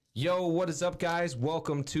Yo, what is up, guys?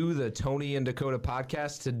 Welcome to the Tony and Dakota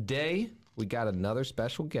podcast. Today, we got another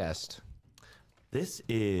special guest. This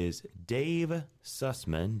is David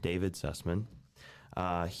Sussman.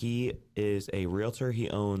 He is a realtor.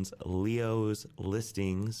 He owns Leo's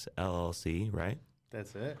Listings, LLC, right?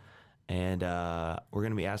 That's it. And we're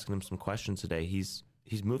going to be asking him some questions today. He's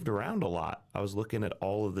moved around a lot. I was looking at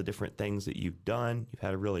all of the different things that you've done. You've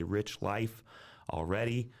had a really rich life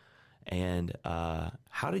already. And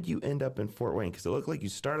how did you end up in Fort Wayne? Because it looked like you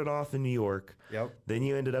started off in New York. Yep. Then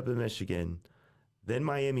you ended up in Michigan. Then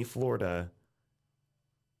Miami, Florida.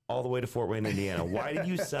 All the way to Fort Wayne, Indiana. Why did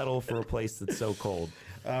you settle for a place that's so cold?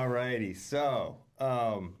 All righty. So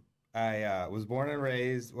I was born and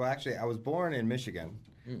raised. Well, actually, I was born in Michigan,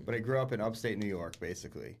 but I grew up in upstate New York,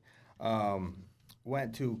 basically.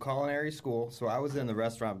 Went to culinary school. So I was in the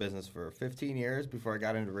restaurant business for 15 years before I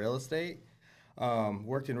got into real estate.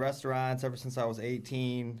 Worked in restaurants ever since I was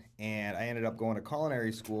 18, and I ended up going to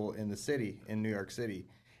culinary school in the city, in New York City.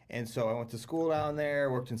 And so I went to school down there,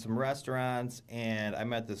 worked in some restaurants, and I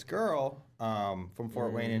met this girl from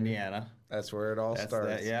Fort Wayne, Indiana. That's where it all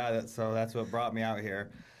starts. So that's what brought me out here.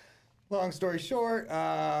 Long story short,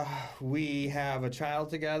 we have a child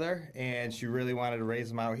together, and she really wanted to raise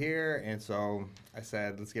him out here, and so I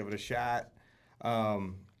said, let's give it a shot.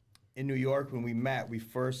 In New York, when we met, we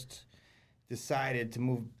first decided to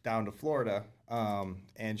move down to Florida,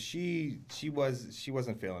 and she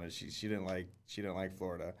wasn't feeling it. She didn't like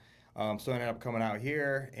Florida, so I ended up coming out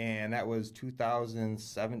here, and that was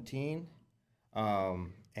 2017.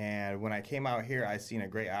 And when I came out here, I seen a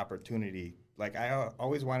great opportunity. Like, I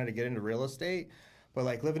always wanted to get into real estate, but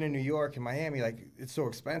like living in New York and Miami, like it's so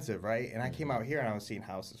expensive, right? And I came out here and I was seeing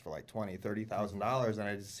houses for like $20,000-$30,000, and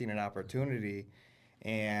I just seen an opportunity.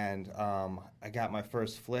 And I got my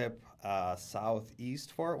first flip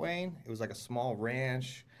southeast Fort Wayne. It was like a small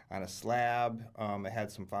ranch on a slab. It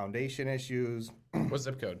had some foundation issues. What's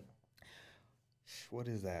zip code? What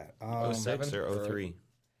is that? 06 or 03? I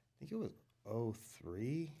think it was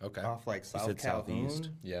 03. Okay. Off like South said Calhoun. southeast.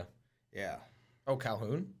 Yeah. Oh,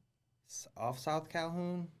 Calhoun? Off South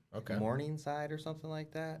Calhoun. Okay. Morningside or something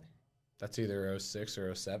like that. That's either 06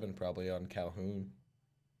 or 07 probably on Calhoun.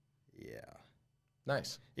 Yeah.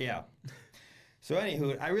 Nice. Yeah. So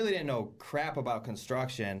anywho, I really didn't know crap about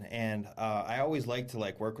construction, and I always liked to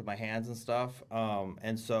like work with my hands and stuff.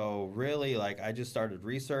 And so really, like, I just started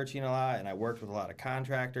researching a lot, and I worked with a lot of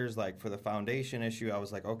contractors. Like for the foundation issue, I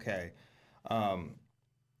was like, okay.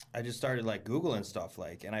 I just started like Googling stuff,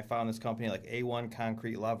 like, and I found this company like A1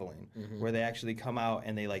 Concrete Leveling, where they actually come out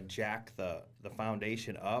and they like jack the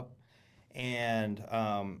foundation up. And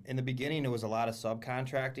in the beginning, it was a lot of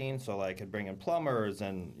subcontracting. So like I'd bring in plumbers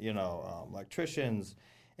and, electricians,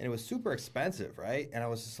 and it was super expensive, right? And I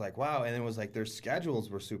was just like, wow. And it was like their schedules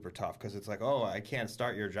were super tough because it's like, oh, I can't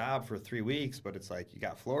start your job for 3 weeks, but it's like you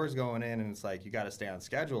got floors going in, and it's like you got to stay on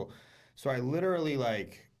schedule. So I literally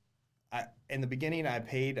in the beginning, I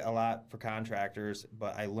paid a lot for contractors,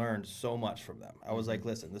 but I learned so much from them. I was like,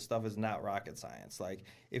 listen, this stuff is not rocket science. Like,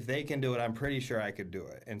 if they can do it, I'm pretty sure I could do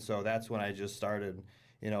it. And so that's when I just started,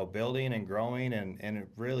 building and growing. And it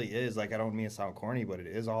really is, like, I don't mean to sound corny, but it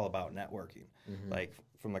is all about networking. Like,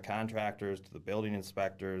 from the contractors to the building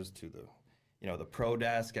inspectors to the, the pro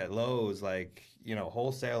desk at Lowe's, like,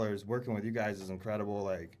 wholesalers. Working with you guys is incredible.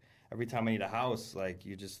 Like, every time I need a house, like,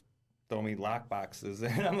 you just throw me lock boxes,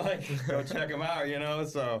 and I'm like, go check them out,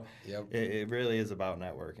 So Yep. it really is about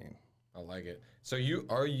networking. I like it. So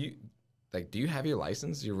do you have your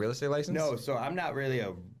license, your real estate license? No, so I'm not really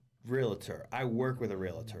a realtor. I work with a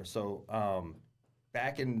realtor. So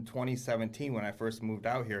back in 2017, when I first moved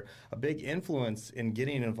out here, a big influence in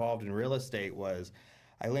getting involved in real estate was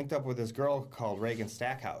I linked up with this girl called Reagan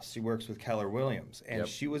Stackhouse. She works with Keller Williams, and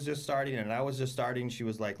she was just starting, and I was just starting. She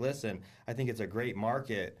was like, listen, I think it's a great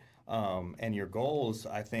market. And your goals,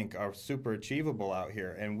 I think, are super achievable out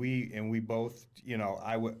here. And we both,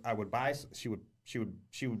 I would buy. She would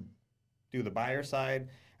do the buyer side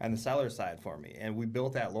and the seller side for me, and we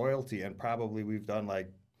built that loyalty. And probably we've done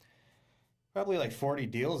like 40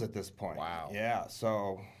 deals at this point. Wow. Yeah.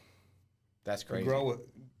 So That's crazy.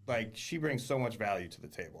 She brings so much value to the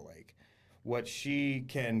table. Like, what she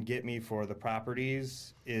can get me for the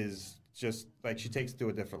properties is just like she takes it to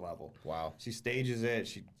a different level. Wow. She stages it.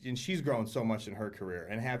 She's grown so much in her career,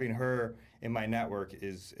 and having her in my network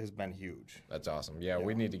has been huge. That's awesome. Yeah,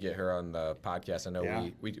 we need to get her on the podcast. I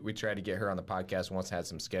know we tried to get her on the podcast once, had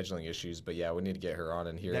some scheduling issues, but yeah, we need to get her on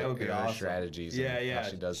and hear That would be her awesome. strategies. Yeah, and how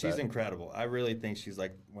she does she's that. incredible. I really think she's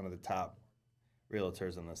like one of the top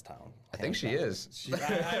realtors in this town. I think she is.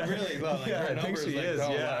 I really love, like, her I think numbers, she like, is.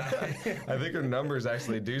 don't Yeah, lie. I think her numbers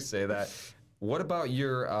actually do say that. What about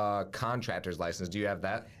your contractor's license? Do you have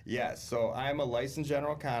that? Yes, so I'm a licensed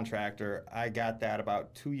general contractor. I got that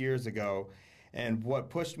about 2 years ago. And what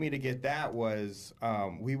pushed me to get that was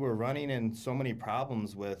we were running in so many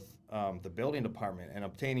problems with the building department and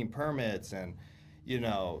obtaining permits. And, you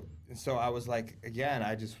know, so I was like, again,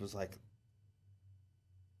 I just was like,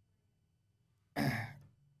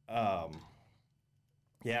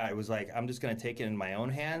 yeah, it was like, I'm just going to take it in my own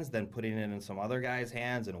hands, then putting it in some other guy's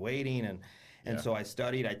hands and waiting. And so I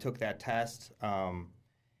studied, I took that test.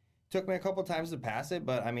 Took me a couple times to pass it,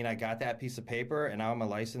 but I mean, I got that piece of paper, and now I'm a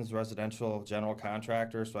licensed residential general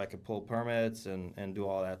contractor, so I could pull permits and do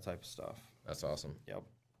all that type of stuff. That's awesome. Yep.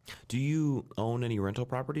 Do you own any rental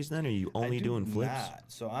proproperties then? Or are you only doing flips? Not.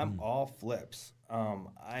 So I'm all flips.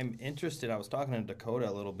 I'm interested. I was talking to Dakota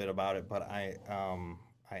a little bit about it, but I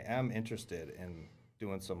am interested in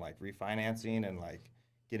doing some like refinancing and like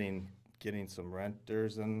getting some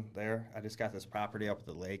renters in there. I just got this property up at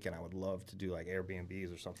the lake, and I would love to do like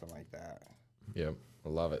Airbnbs or something like that. Yeah, I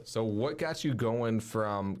love it. So what got you going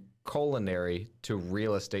from culinary to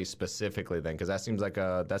real estate specifically then? Because that seems like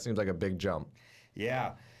a big jump.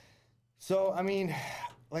 Yeah. So, I mean,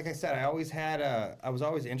 like I said, I was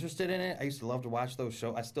always interested in it. I used to love to watch those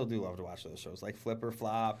shows. I still do love to watch those shows, like Flip or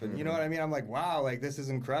Flop. And you know what I mean? I'm like, wow, like this is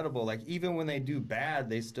incredible. Like even when they do bad,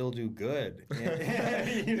 they still do good. You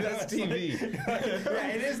know, that's TV. Yeah,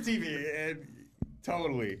 it is TV.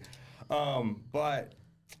 Totally. But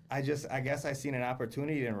I guess I seen an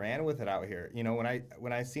opportunity and ran with it out here. You know,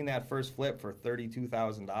 when I seen that first flip for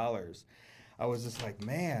 $32,000, I was just like,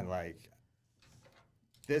 man, like,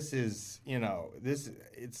 this is, you know,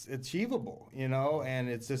 it's achievable, you know, and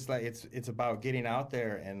it's just like it's about getting out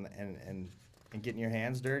there and getting your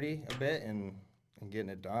hands dirty a bit and getting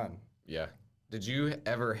it done. Yeah. Did you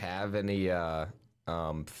ever have any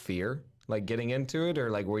fear like getting into it, or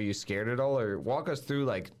like were you scared at all? Or walk us through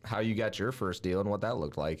like how you got your first deal and what that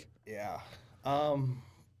looked like. Yeah.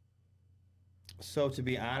 So to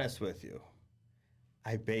be honest with you,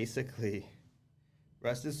 I basically,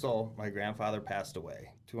 rest his soul, my grandfather passed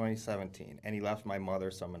away 2017, and he left my mother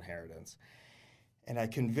some inheritance. And I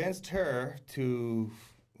convinced her to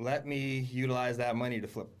let me utilize that money to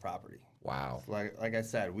flip a property. Wow. Like I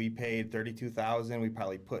said, we paid $32,000. We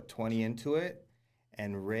probably put 20 into it,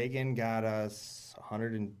 and Reagan got us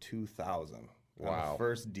 $102,000 on the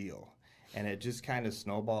first deal, and it just kind of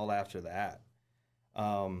snowballed after that.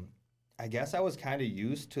 I guess I was kind of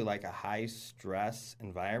used to like a high stress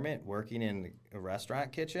environment working in a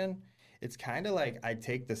restaurant kitchen. It's kind of like I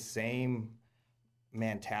take the same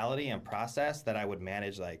mentality and process that I would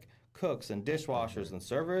manage like cooks and dishwashers and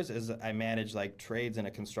servers as I manage like trades in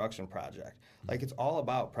a construction project. Like it's all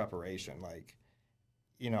about preparation. Like,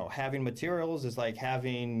 you know, having materials is like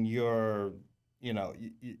having your, you know,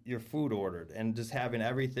 your food ordered, and just having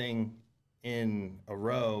everything in a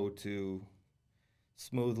row to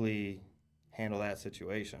smoothly handle that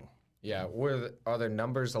situation. Yeah, are their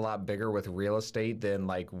numbers a lot bigger with real estate than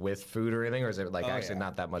like with food or anything, or is it like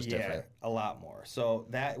not that much different? Yeah, a lot more. So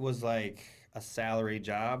that was like a salary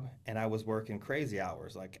job, and I was working crazy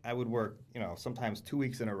hours. Like I would work, you know, sometimes 2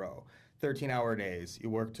 weeks in a row, 13-hour days. You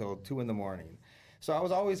work till 2 in the morning. So I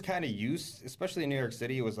was always kind of used, especially in New York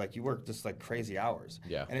City, it was like you work just like crazy hours.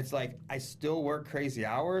 Yeah. And it's like I still work crazy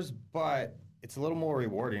hours, but it's a little more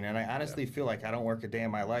rewarding. And I honestly feel like I don't work a day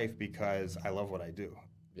in my life because I love what I do.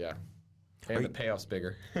 Yeah. And the payoff's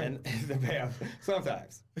bigger. And the payoff,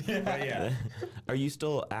 sometimes. Yeah. Are you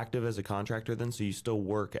still active as a contractor then? So you still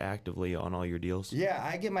work actively on all your deals? Yeah,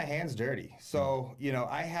 I get my hands dirty. So, you know,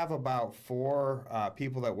 I have about 4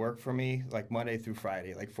 people that work for me, like Monday through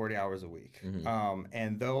Friday, like 40 hours a week. Mm-hmm.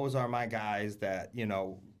 And those are my guys that, you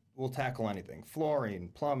know, will tackle anything. Flooring,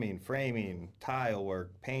 plumbing, framing, tile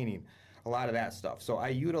work, painting, a lot of that stuff. So I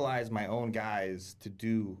utilize my own guys to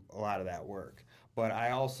do a lot of that work. But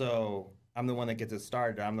I'm the one that gets it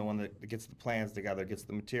started. I'm the one that gets the plans together, gets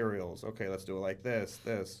the materials. Okay, let's do it like this.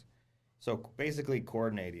 So basically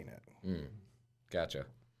coordinating it. Gotcha.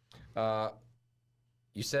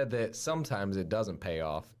 You said that sometimes it doesn't pay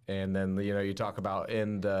off. And then, you know, you talk about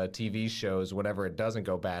in the TV shows, whenever it doesn't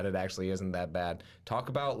go bad, it actually isn't that bad. Talk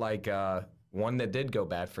about like one that did go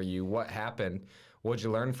bad for you. What happened? What'd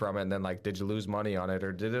you learn from it? And then, like, did you lose money on it,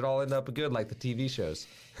 or did it all end up good like the TV shows?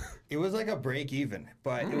 It was like a break even,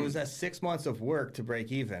 but it was 6 months of work to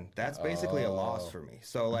break even. That's basically a loss for me.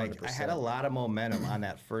 So, like, 100%. I had a lot of momentum on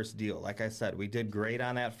that first deal. Like I said, we did great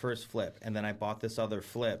on that first flip, and then I bought this other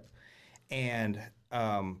flip. And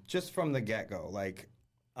just from the get-go, like,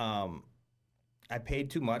 I I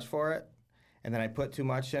paid too much for it, and then I put too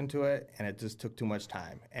much into it, and it just took too much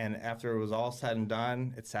time. And after it was all said and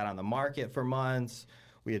done, it sat on the market for months.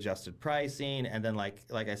 We adjusted pricing, and then like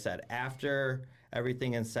I said, after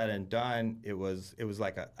everything is said and done, it was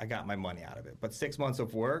like I got my money out of it. But 6 months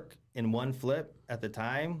of work in one flip at the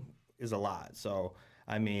time is a lot. So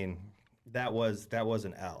I mean, that was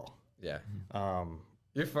an L. Yeah.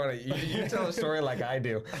 You're funny. You tell a story like I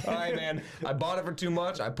do. All right, man. I bought it for too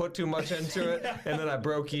much. I put too much into it, and then I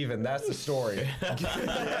broke even. That's the story.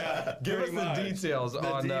 Give us the details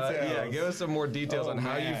on. Yeah, give us some more details on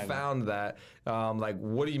how you found that. Like,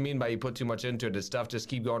 what do you mean by you put too much into it? Did stuff just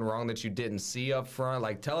keep going wrong that you didn't see up front?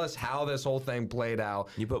 Like, tell us how this whole thing played out.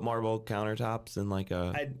 You put marble countertops in like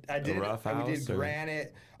a rough house. We did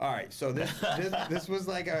granite. All right, so this was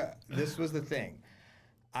this was the thing.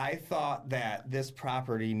 I thought that this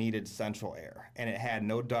property needed central air, and it had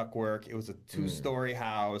no ductwork. It was a 2-story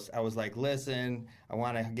house. I was like, listen, I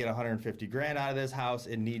want to get 150 grand out of this house.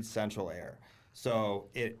 It needs central air. So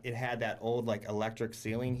it had that old like electric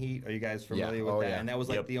ceiling heat. Are you guys familiar with that? Yeah. And that was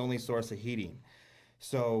like the only source of heating.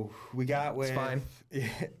 So we got with... It's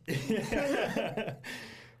fine.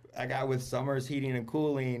 I got with Summers Heating and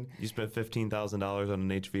Cooling. You spent $15,000 on an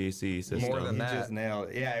HVAC system. More than that. You just nailed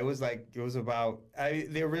it. Yeah, it was about,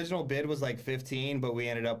 the original bid was like 15, but we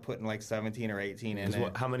ended up putting like 17 or 18 in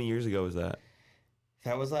it. How many years ago was that?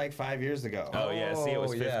 That was like 5 years ago. Oh, yeah. See, it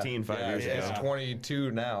was 15 5 years ago. It's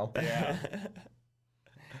 22 now. Yeah.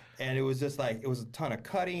 And it was just like, it was a ton of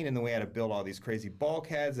cutting, and then we had to build all these crazy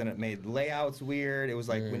bulkheads, and it made layouts weird. It was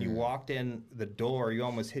like when you walked in the door, you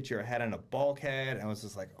almost hit your head on a bulkhead, and I was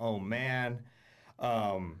just like, oh, man.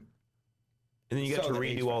 And then you got to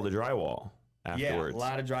redo all the drywall afterwards. Yeah, a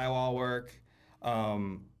lot of drywall work.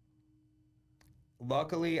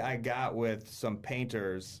 Luckily, I got with some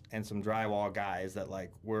painters and some drywall guys that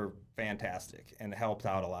like were fantastic and helped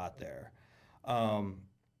out a lot there.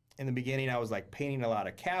 In the beginning, I was like painting a lot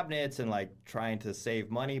of cabinets and like trying to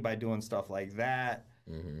save money by doing stuff like that.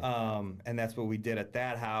 And that's what we did at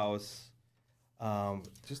that house.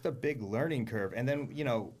 Just a big learning curve. And then,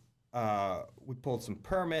 we pulled some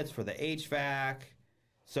permits for the HVAC.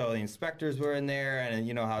 So the inspectors were in there, and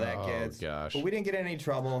you know how that gets. Oh, gosh. But we didn't get in any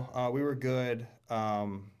trouble. We were good.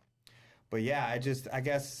 But yeah, I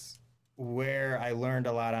guess where I learned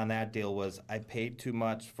a lot on that deal was I paid too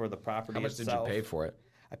much for the property itself. How much did you pay for it?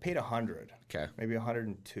 I paid $100. Okay. Maybe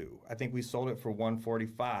 $102. I think we sold it for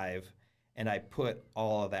 $145, and I put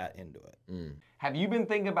all of that into it. Have you been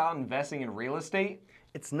thinking about investing in real estate?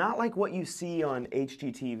 It's not like what you see on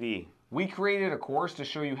HGTV. We created a course to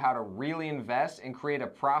show you how to really invest and create a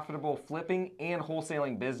profitable flipping and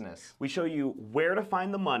wholesaling business. We show you where to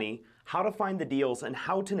find the money, how to find the deals, and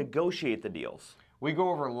how to negotiate the deals. We go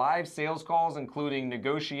over live sales calls, including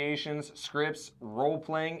negotiations, scripts,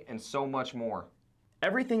 role-playing, and so much more.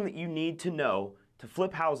 Everything that you need to know to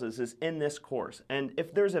flip houses is in this course. And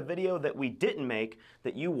if there's a video that we didn't make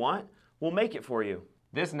that you want, we'll make it for you.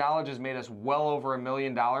 This knowledge has made us well over $1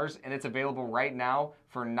 million, and it's available right now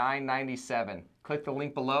for $997. Click the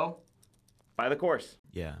link below. Buy the course.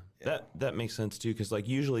 Yeah. That makes sense too, because like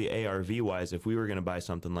usually ARV wise, if we were going to buy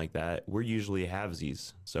something like that, we're usually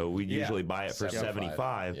halvesies. So we usually buy it for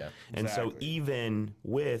 75. Yeah. And so even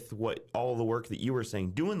with all the work that you were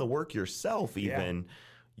saying, doing the work yourself even,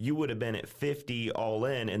 you would have been at 50 all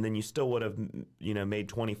in, and then you still would have, made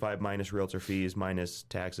 25 minus realtor fees, minus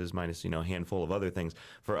taxes, minus, a handful of other things.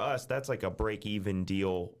 For us, that's like a break even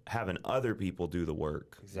deal, having other people do the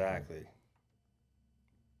work. Exactly.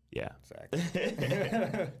 Yeah.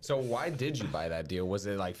 Exactly. So why did you buy that deal? Was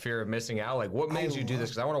it like fear of missing out? Like what made you do this?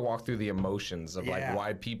 Because I want to walk through the emotions of like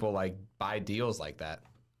why people like buy deals like that.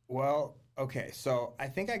 Well, okay. So I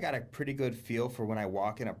think I got a pretty good feel for when I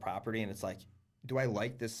walk in a property and it's like, do I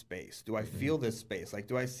like this space? Do I feel this space? Like,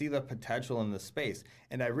 do I see the potential in this space?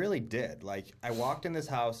 And I really did. Like, I walked in this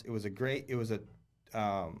house. It was a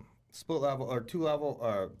split level or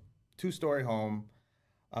 2-story home.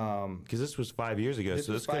 Because this was 5 years ago,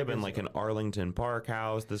 so this could have been like an Arlington Park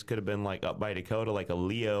house. This could have been like up by Dakota, like a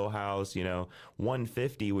Leo house.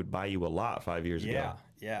 150 would buy you a lot 5 years ago.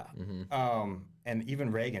 Yeah. And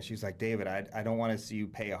even Reagan, she was like, David, I don't want to see you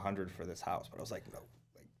pay $100 for this house. But I was like, no,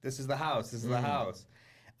 this is the house. This is the house.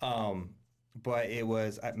 But it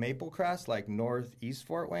was at Maple Crest, like northeast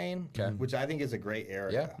Fort Wayne, which I think is a great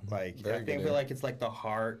area. Yeah, I feel like it's like the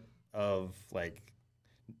heart of like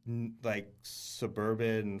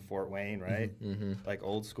suburban Fort Wayne, right? Like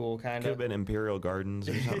old school kind of. Could have been Imperial Gardens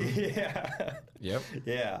or something. Yeah. Yep.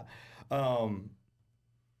 Yeah.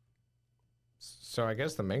 So I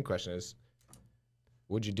guess the main question is,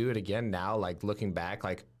 would you do it again now, like looking back,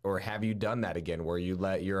 like, or have you done that again where you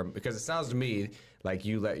let your, because it sounds to me like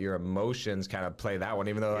you let your emotions kind of play that one,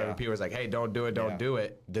 even though other people was like, hey, don't do it, don't do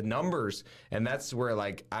it. The numbers, and that's where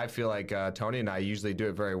like I feel like Tony and I usually do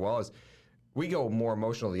it very well, is we go more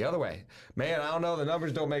emotional the other way. Man, I don't know, the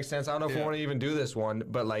numbers don't make sense. I don't know if we want to even do this one.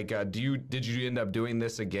 But like, did you end up doing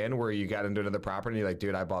this again where you got into another property and you're like,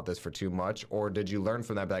 dude, I bought this for too much? Or did you learn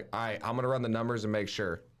from that? Be like, all right, I'm going to run the numbers and make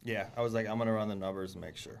sure. Yeah, I was like, I'm going to run the numbers and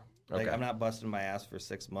make sure. Like, Okay. I'm not busting my ass for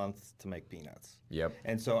 6 months to make peanuts. Yep.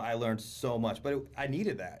 And so I learned so much, but I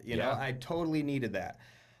needed that. You know, I totally needed that.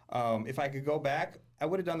 If I could go back, I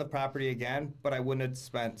would have done the property again, but I wouldn't have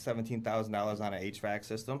spent $17,000 on an HVAC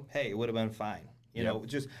system. Hey, it would have been fine. You know,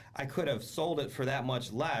 just I could have sold it for that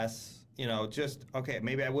much less. You know, just okay,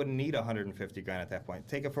 maybe I wouldn't need 150 grand at that point.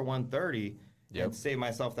 Take it for 130 and save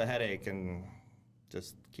myself the headache and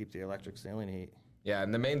just keep the electric ceiling heat. Yeah,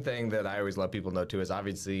 and the main thing that I always let people know too is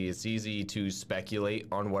obviously it's easy to speculate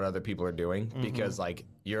on what other people are doing because like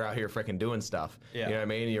you're out here freaking doing stuff. Yeah. You know what I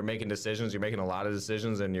mean? You're making decisions, you're making a lot of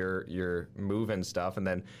decisions and you're moving stuff, and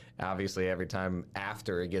then obviously every time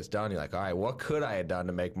after it gets done you're like, all right, what could I have done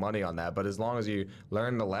to make money on that? But as long as you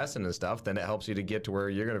learn the lesson and stuff, then it helps you to get to where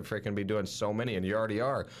you're going to freaking be doing so many, and you already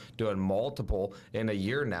are doing multiple in a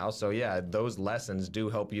year now. So yeah, those lessons do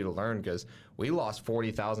help you to learn, because we lost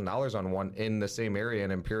 $40,000 on one in the same area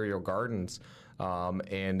in Imperial Gardens.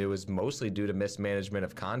 And it was mostly due to mismanagement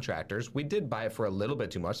of contractors. We did buy it for a little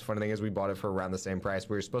bit too much. The funny thing is we bought it for around the same price.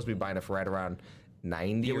 We were supposed to be buying it for right around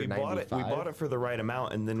 90 or we 95. bought it for the right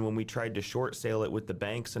amount, and then when we tried to short sale it with the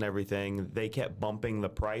banks and everything, they kept bumping the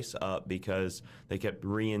price up because they kept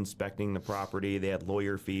re-inspecting the property. They had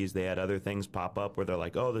lawyer fees. They had other things pop up where they're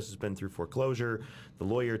like, oh, this has been through foreclosure. The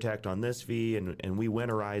lawyer tacked on this fee, and we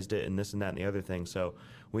winterized it and this and that and the other thing. So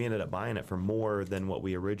we ended up buying it for more than what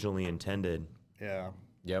we originally intended. Yeah.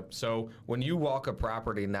 Yep. So when you walk a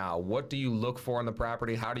property now, what do you look for on the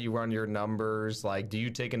property? How do you run your numbers? Like, do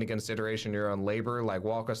you take into consideration your own labor? Like,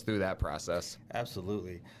 walk us through that process.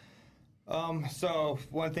 Absolutely. So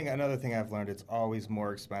another thing I've learned, it's always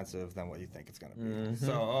more expensive than what you think it's going to be.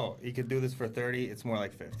 So, you could do this for 30, it's more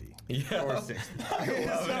like 50 or 60.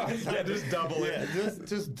 Yeah, just double it. Yeah,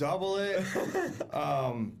 just double it.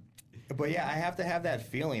 But yeah, I have to have that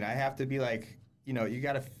feeling. I have to be like, you know, you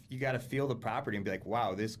gotta feel the property and be like,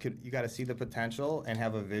 wow, you gotta see the potential and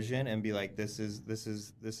have a vision and be like, this is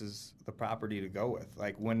the property to go with.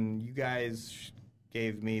 Like when you guys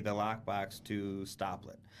gave me the lockbox to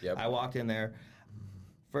Stoplet, I walked in there.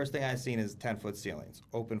 First thing I seen is 10-foot ceilings,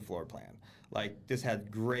 open floor plan. Like this had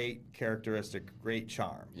great characteristic, great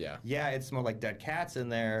charm. Yeah, it smelled like dead cats in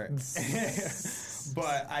there,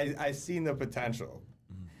 but I seen the potential,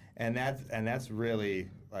 and that's really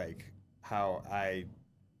like how I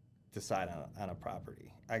decide on a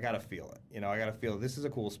property. I gotta feel it. You know, I gotta feel this is a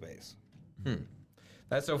cool space.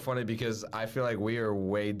 That's so funny because I feel like we are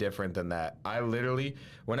way different than that. I literally,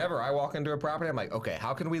 whenever I walk into a property, I'm like, okay,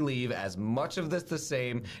 how can we leave as much of this the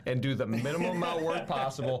same and do the minimum amount of work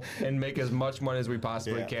possible and make as much money as we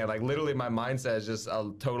possibly can? Like literally my mindset is just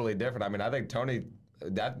totally different. I mean, I think Tony,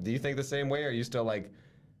 do you think the same way? Or are you still like,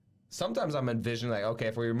 sometimes I'm envisioning like, okay,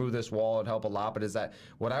 if we remove this wall, it'd help a lot. But is that,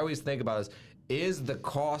 what I always think about is the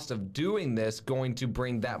cost of doing this going to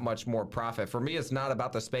bring that much more profit? For me, it's not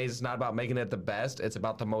about the space. It's not about making it the best. It's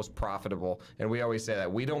about the most profitable. And we always say that.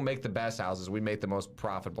 We don't make the best houses. We make the most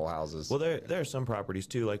profitable houses. Well, there are some properties,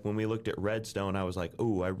 too. Like, when we looked at Redstone, I was like,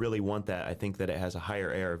 ooh, I really want that. I think that it has a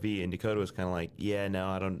higher ARV. And Dakota was kind of like, yeah, no,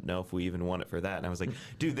 I don't know if we even want it for that. And I was like,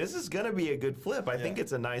 dude, this is going to be a good flip. I think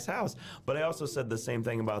it's a nice house. But I also said the same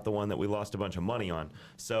thing about the one that we lost a bunch of money on.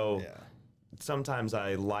 So... sometimes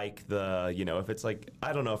I like the, you know, if it's like,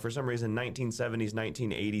 I don't know, for some reason, 1970s,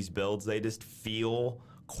 1980s builds, they just feel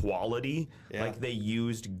quality. Like they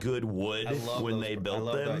used good wood when they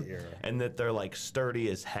built them. And that they're like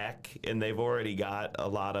sturdy as heck. And they've already got a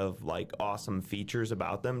lot of like awesome features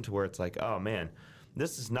about them to where it's like, oh man,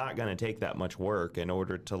 this is not going to take that much work in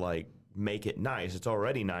order to like make it nice. It's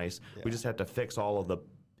already nice. We just have to fix all of the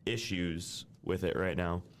issues with it right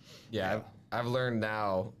now. I've learned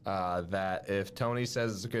now that if Tony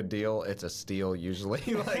says it's a good deal, it's a steal usually.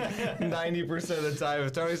 Like 90% of the time,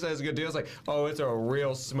 if Tony says it's a good deal, it's like, oh, it's a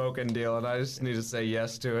real smoking deal. And I just need to say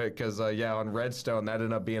yes to it because, on Redstone, that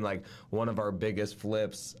ended up being like one of our biggest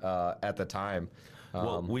flips at the time.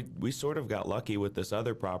 Well, we sort of got lucky with this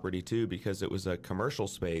other property, too, because it was a commercial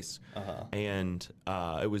space, and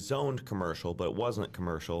it was zoned commercial, but it wasn't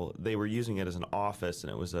commercial. They were using it as an office, and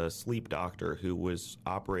it was a sleep doctor who was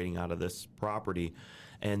operating out of this property,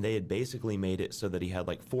 And they had basically made it so that he had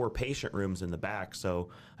like 4 patient rooms in the back. So,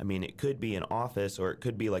 I mean, it could be an office or it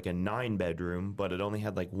could be like a 9-bedroom, but it only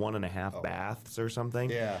had like 1.5 baths or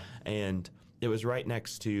something. Yeah. And it was right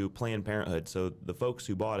next to Planned Parenthood. So the folks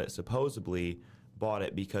who bought it supposedly bought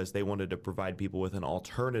it because they wanted to provide people with an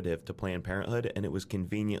alternative to Planned Parenthood, and it was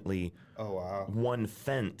conveniently one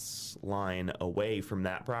fence line away from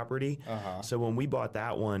that property. So when we bought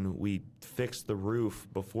that one, we fixed the roof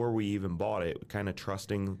before we even bought it, kind of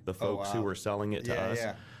trusting the folks who were selling it to us.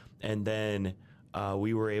 And then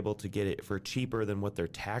we were able to get it for cheaper than what their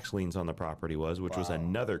tax liens on the property was, which was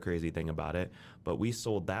another crazy thing about it. But we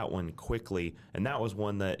sold that one quickly, and that was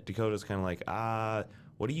one that Dakota's kind of like,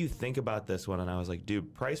 what do you think about this one? And I was like,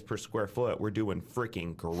 dude, price per square foot, we're doing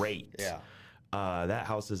freaking great. Yeah. That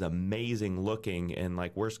house is amazing looking, and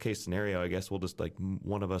like worst case scenario, I guess we'll just like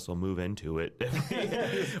one of us will move into it,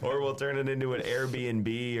 or we'll turn it into an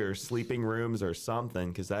Airbnb or sleeping rooms or something,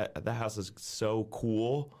 because that house is so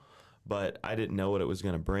cool. But I didn't know what it was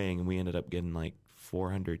going to bring, and we ended up getting like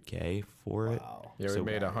 $400K for it. Yeah, we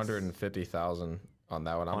made $150,000 on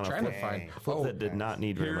that one. I'm trying to find a flip that did not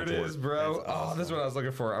need very much work. Here it is, bro. Oh, this is what I was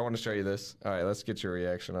looking for. I want to show you this. All right, let's get your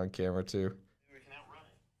reaction on camera too.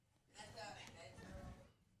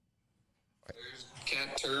 There's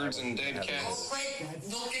cat turds and dead cats. Quit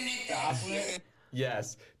looking at that.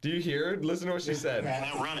 Yes. Do you hear? Listen to what she said.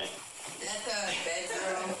 Now run it. That's a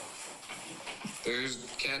bedroom. There's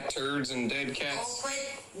cat turds and dead cats.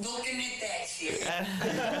 Quit looking at that shit.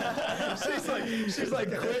 she's like,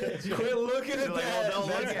 quit looking at that. Don't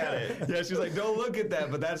look at it. Yeah, she's like, don't look at that.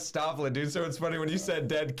 But that's Stofflet, dude. So it's funny when you said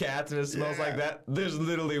dead cats and it smells like that. There's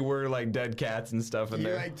literally were like dead cats and stuff in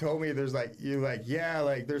there. You like told me there's like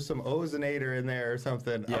there's some ozonator in there or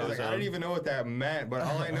something. I was like, I didn't even know what that meant, but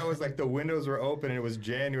all I know is like the windows were open and it was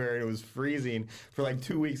January and it was freezing for like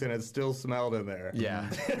 2 weeks and it still smelled in there. Yeah,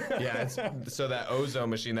 yeah. So that ozone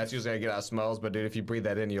machine, that's usually how you get out smells. But dude, if you breathe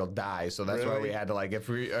that in, you'll die. So that's why we had to like,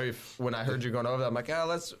 if when I heard you going over there, I'm like,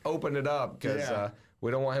 let's open it up because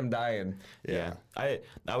we don't want him dying. Yeah. I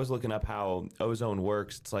was looking up how ozone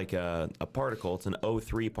works. It's like a particle. It's an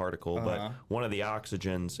O3 particle, but one of the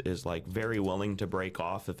oxygens is like very willing to break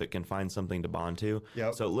off if it can find something to bond to.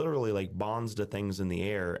 So it literally like bonds to things in the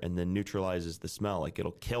air and then neutralizes the smell. Like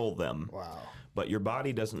it'll kill them. Wow. But your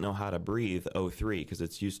body doesn't know how to breathe O3 because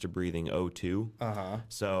it's used to breathing O2.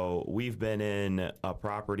 So we've been in a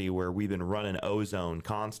property where we've been running ozone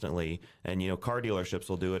constantly, and car dealerships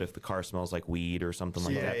will do it if the car smells like weed or something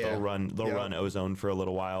like that. They'll run ozone for a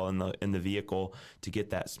little while in the vehicle to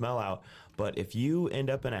get that smell out. But if you end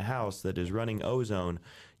up in a house that is running ozone,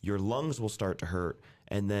 your lungs will start to hurt,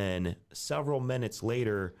 and then several minutes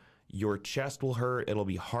later, your chest will hurt. It'll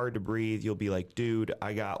be hard to breathe. You'll be like, dude,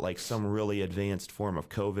 I got like some really advanced form of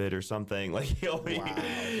COVID or something. Like you'll be,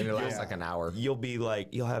 And it lasts like an hour. You'll be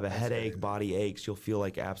like, you'll have a headache, body aches. You'll feel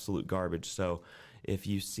like absolute garbage. So if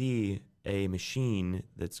you see a machine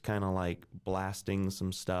that's kind of like blasting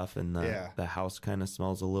some stuff and the house kind of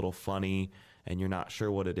smells a little funny and you're not sure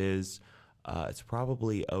what it is, it's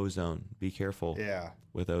probably ozone. Be careful.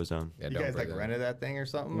 With ozone. You guys like rented that thing or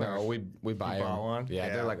something? No, we buy them. Bought one? Yeah,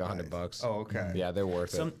 they're like $100. Oh, okay. Yeah, they're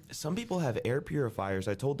worth it. Some people have air purifiers.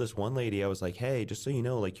 I told this one lady, I was like, hey, just so you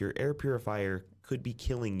know, like your air purifier could be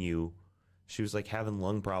killing you. She was like having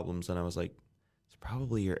lung problems, and I was like, it's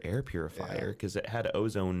probably your air purifier because it had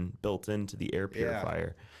ozone built into the air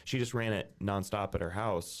purifier. She just ran it nonstop at her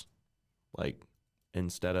house, like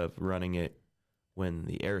instead of running it when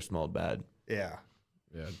the air smelled bad. Yeah,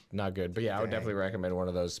 not good. But I would definitely recommend one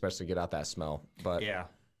of those, especially to get out that smell. But yeah.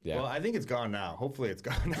 Well, I think it's gone now. Hopefully, it's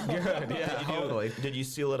gone now. Good. Yeah, hopefully. Did you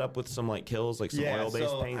seal it up with some like kills, like some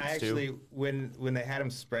oil-based paints I actually, when they had them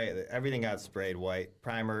spray, everything got sprayed white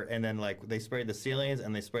primer, and then like they sprayed the ceilings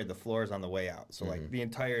and they sprayed the floors on the way out. So like the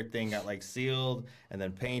entire thing got like sealed and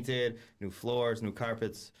then painted, new floors, new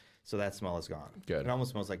carpets. So that smell is gone. Good. It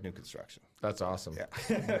almost smells like new construction. That's awesome.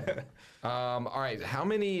 Yeah. All right. How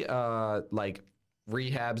many like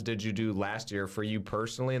rehabs did you do last year for you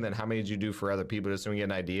personally, and then how many did you do for other people, just so we get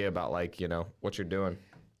an idea about like what you're doing?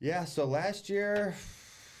 Yeah. So last year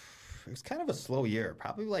it was kind of a slow year.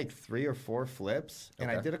 Probably like 3 or 4 flips,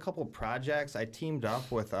 and I did a couple projects. I teamed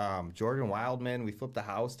up with Jordan Wildman. We flipped a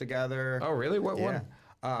house together. Oh, really? What one?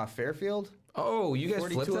 Fairfield. Oh, you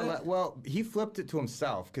guys flipped that? Well, he flipped it to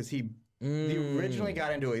himself because he originally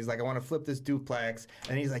got into it. He's like, I want to flip this duplex.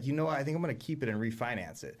 And he's like, you know what? I think I'm going to keep it and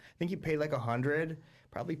refinance it. I think he paid like $100,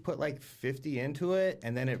 probably put like $50 into it.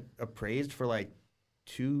 And then it appraised for like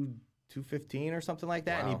 $215 or something like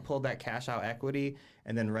that. Wow. And he pulled that cash out equity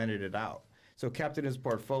and then rented it out. So kept it in his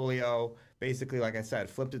portfolio. Basically, like I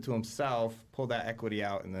said, flipped it to himself, pulled that equity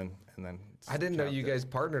out, and then. I didn't know you guys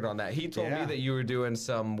partnered on that. He told me Yeah. that you were doing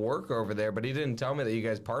some work over there, but he didn't tell me that you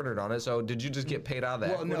guys partnered on it. So did you just get paid out of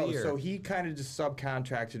that? Well, no. So he kind of just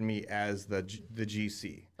subcontracted me as the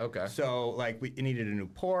GC. Okay. So like we needed a new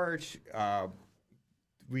porch.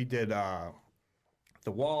 We did the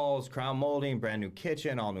walls, crown molding, brand new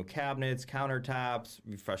kitchen, all new cabinets, countertops,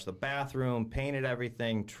 refreshed the bathroom, painted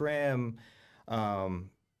everything, trim.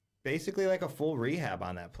 Basically like a full rehab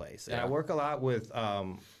on that place. And I work a lot with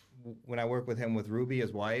when I work with him with Ruby,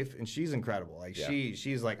 his wife, and she's incredible. Like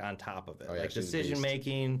she's like on top of it. Oh, yeah, like she's a decision beast.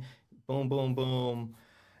 making, boom, boom, boom.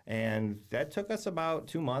 And that took us about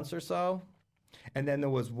 2 months or so. And then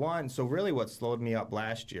there was one, so really what slowed me up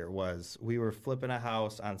last year was we were flipping a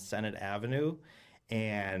house on Senate Avenue,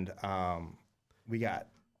 and we got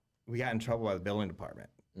in trouble by the building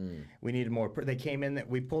department. We needed more. They came in.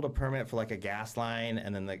 We pulled a permit for like a gas line,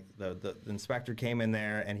 and then the inspector came in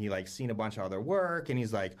there, and he like seen a bunch of other work, and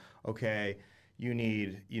he's like, "Okay, you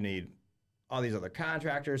need all these other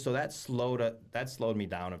contractors." So that slowed me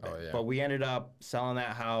down a bit. Oh, yeah. But we ended up selling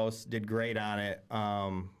that house. Did great on it.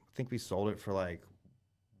 I think we sold it for like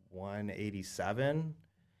 187.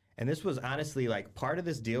 And this was honestly like part of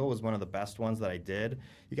this deal was one of the best ones that I did.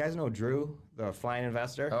 You guys know Drew, the flying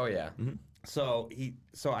investor? Oh, yeah. So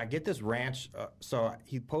I get this ranch. So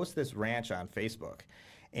he posts this ranch on Facebook,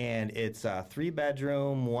 and it's a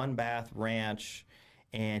 3-bedroom, 1-bath ranch,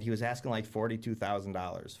 and he was asking like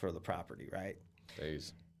 $42,000 for the property, right?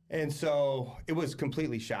 Jeez. And so it was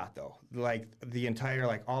completely shot though. Like the entire,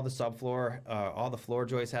 like all the subfloor, all the floor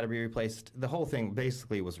joists had to be replaced. The whole thing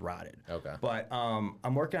basically was rotted. Okay. But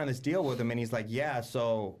I'm working on this deal with him, and he's like, yeah,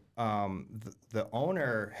 so the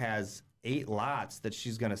owner has 8 lots that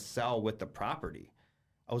she's going to sell with the property.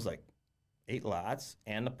 I was like, 8 lots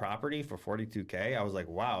and the property for $42K? I was like,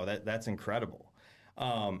 wow, that's incredible.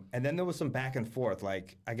 And then there was some back and forth.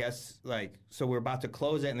 Like, I guess, like, so we're about to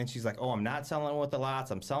close it, and then she's like, oh, I'm not selling it with the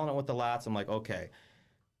lots. I'm selling it with the lots. I'm like, okay,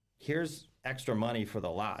 here's extra money for the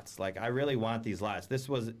lots. Like, I really want these lots. This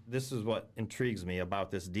is what intrigues me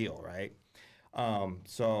about this deal, right?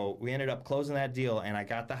 So we ended up closing that deal, and I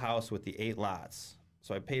got the house with the 8 lots.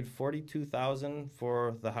 So I paid $42,000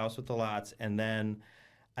 for the house with the lots, and then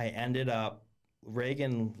I ended up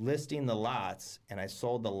Reagan listing the lots, and I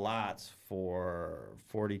sold the lots for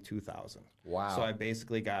 $42,000. Wow. So I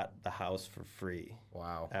basically got the house for free.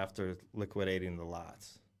 Wow. After liquidating the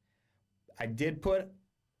lots. I did put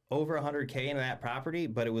over $100K into that property,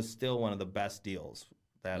 but it was still one of the best deals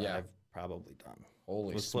that I've probably done.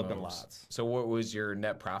 Holy was smokes. flipping lots. So what was your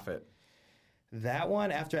net profit? That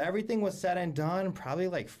one, after everything was said and done, probably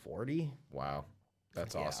like 40. Wow.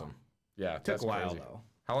 That's awesome. Yeah. Took That's a while crazy. though.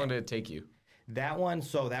 How long did it take you? That one,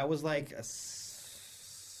 so that was like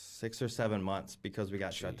 6 or 7 months because we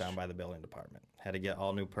got shut down by the building department. Had to get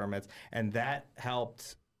all new permits, and that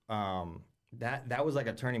helped. That was like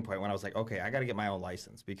a turning point when I was like, okay, I got to get my own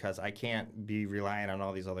license because I can't be relying on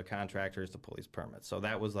all these other contractors to pull these permits. So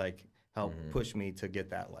that was like helped push me to get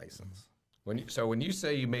that license. When you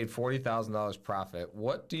say you made $40,000 profit,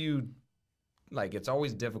 what do you like? It's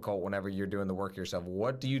always difficult whenever you're doing the work yourself.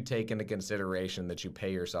 What do you take into consideration that you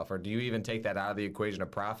pay yourself, or do you even take that out of the equation of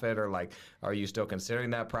profit, or like, are you still considering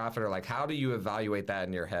that profit, or like, how do you evaluate that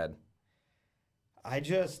in your head? I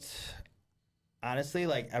just honestly,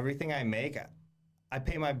 like everything I make, I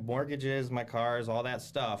pay my mortgages, my cars, all that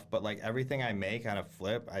stuff. But like everything I make on a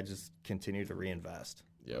flip, I just continue to reinvest.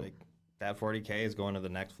 Yep. Like that 40K is going to the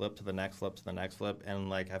next flip, to the next flip, to the next flip. And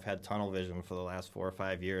like I've had tunnel vision for the last 4 or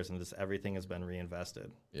 5 years, and just everything has been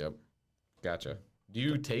reinvested. Yep. Gotcha. Do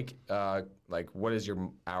you take, like, what is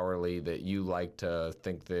your hourly that you like to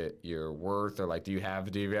think that you're worth? Or like, do you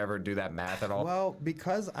ever do that math at all? Well,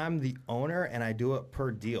 because I'm the owner and I do it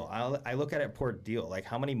per deal, I look at it per deal. Like,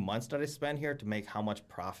 how many months did I spend here to make how much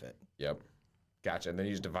profit? Yep. Gotcha. And then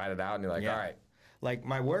you just divide it out and you're like, all right. Like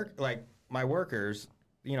my workers,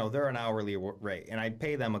 you know, they're an hourly rate, and I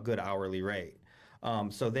pay them a good hourly rate.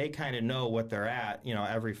 So they kind of know what they're at. You know,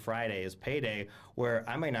 every Friday is payday, where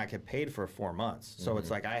I might not get paid for 4 months. So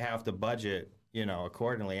it's like I have to budget, you know,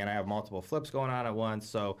 accordingly, and I have multiple flips going on at once.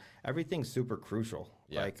 So everything's super crucial.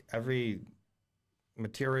 Yeah. Like every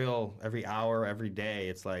material, every hour, every day,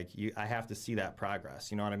 it's like I have to see that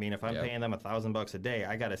progress. You know what I mean? If I'm paying them $1,000 a day,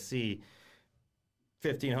 I got to see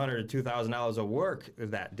 $1,500 to $2,000 of work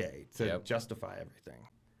that day to justify everything.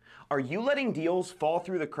 Are you letting deals fall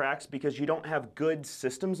through the cracks because you don't have good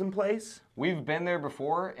systems in place? We've been there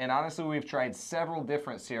before, and honestly, we've tried several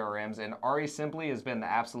different CRMs, and RE Simply has been the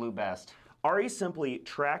absolute best. RE Simply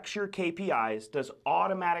tracks your KPIs, does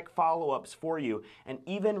automatic follow-ups for you, and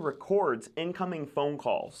even records incoming phone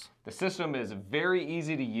calls. The system is very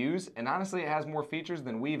easy to use, and honestly, it has more features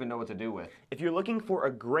than we even know what to do with. If you're looking for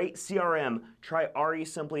a great CRM, try RE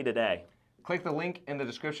Simply today. Click the link in the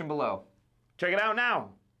description below. Check it out now.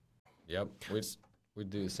 Yep, we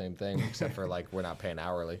do the same thing, except for like we're not paying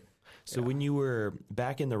hourly. So when you were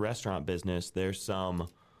back in the restaurant business, there's some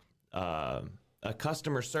a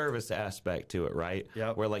customer service aspect to it, right?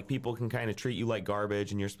 Yep. Where like people can kind of treat you like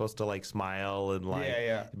garbage, and you're supposed to like smile and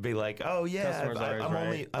like be like, oh yeah, Customers are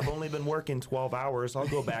always I've only been working 12 hours. I'll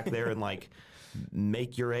go back there and like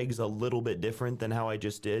make your eggs a little bit different than how I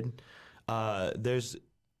just did.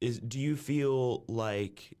 Do you feel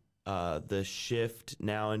like the shift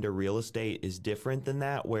now into real estate is different than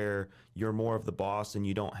that, where you're more of the boss and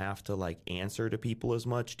you don't have to like answer to people as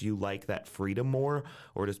much? Do you like that freedom more,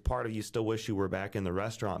 or does part of you still wish you were back in the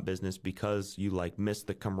restaurant business because you like miss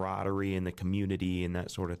the camaraderie and the community and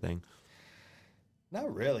that sort of thing?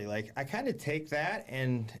 Not really. Like I kind of take that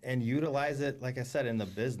and utilize it, like I said, in the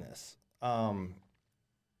business.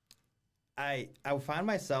 I find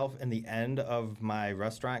myself in the end of my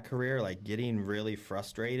restaurant career, like getting really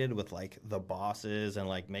frustrated with like the bosses and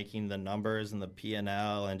like making the numbers and the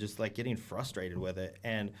P&L and just like getting frustrated with it.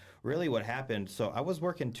 And really what happened, so I was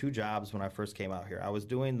working 2 jobs when I first came out here. I was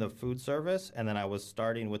doing the food service, and then I was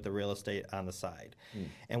starting with the real estate on the side.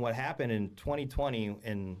 And what happened in 2020,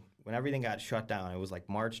 and when everything got shut down, it was like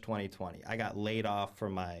March 2020, I got laid off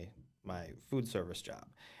from my food service job.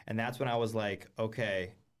 And that's when I was like,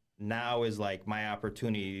 okay, now is like my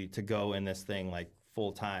opportunity to go in this thing like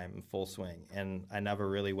full time, full swing. And I never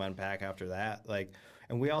really went back after that. Like,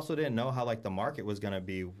 and we also didn't know how like the market was going to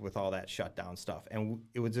be with all that shutdown stuff. And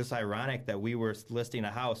it was just ironic that we were listing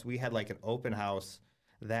a house. We had like an open house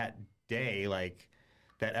that day, like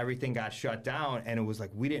that everything got shut down. And it was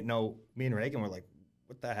like, we didn't know, me and Reagan were like,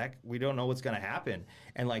 what the heck? We don't know what's going to happen.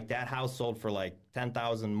 And like that house sold for like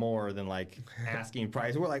 10,000 more than like asking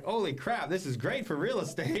price. We're like, holy crap, this is great for real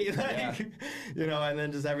estate. Like, you know, and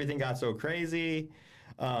then just everything got so crazy.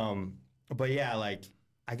 But yeah, like,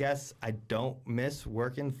 I guess I don't miss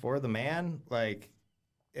working for the man. Like,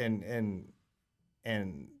 and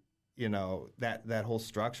you know, that whole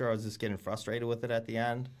structure, I was just getting frustrated with it at the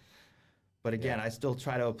end. But again, I still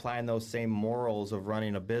try to apply in those same morals of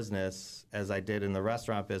running a business as I did in the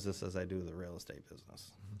restaurant business as I do the real estate business.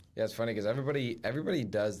 Yeah, it's funny because everybody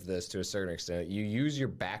does this to a certain extent. You use your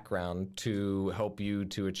background to help you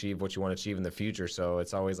to achieve what you want to achieve in the future. So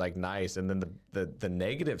it's always like nice. And then the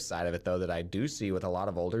negative side of it, though, that I do see with a lot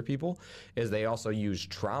of older people is they also use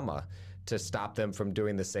trauma to stop them from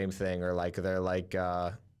doing the same thing, or like they're like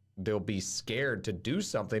they'll be scared to do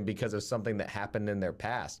something because of something that happened in their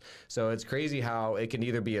past. So it's crazy how it can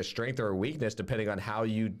either be a strength or a weakness depending on how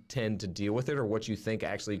you tend to deal with it or what you think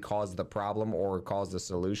actually caused the problem or caused the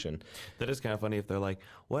solution. That is kind of funny if they're like,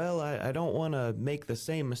 well, I don't want to make the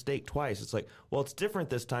same mistake twice. It's like, well, it's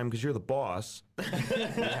different this time because you're the boss.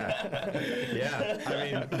 Yeah.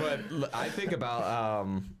 I mean, but I think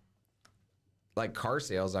about like car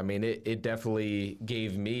sales. I mean, it definitely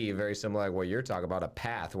gave me very similar like what you're talking about, a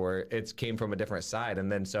path where it came from a different side. And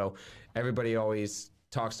then so everybody always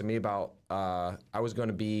talks to me about I was going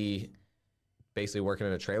to be basically working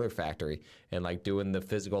in a trailer factory and like doing the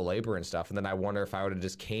physical labor and stuff. And then I wonder if I would have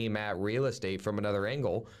just came at real estate from another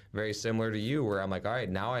angle, very similar to you, where I'm like, all right,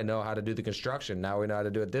 now I know how to do the construction. Now we know how to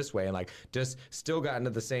do it this way. And like just still got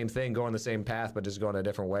into the same thing, going the same path, but just going a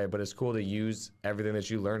different way. But it's cool to use everything that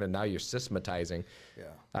you learned and now you're systematizing. Yeah.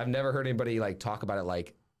 I've never heard anybody like talk about it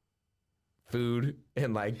like food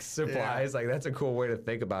and like supplies. Like that's a cool way to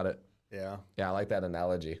think about it. Yeah. Yeah, I like that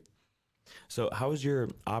analogy. So how is your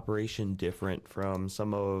operation different from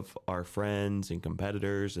some of our friends and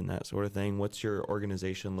competitors and that sort of thing? What's your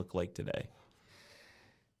organization look like today?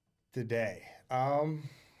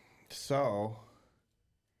 So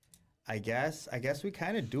I guess we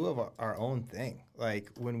kind of do our own thing.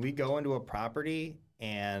 Like when we go into a property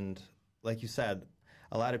and like you said,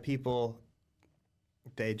 a lot of people,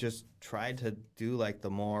 they just try to do like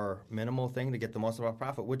the more minimal thing to get the most of our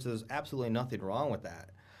profit, which there's absolutely nothing wrong with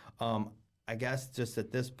that. I guess just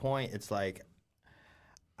at this point, it's like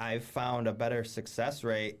I've found a better success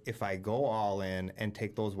rate if I go all in and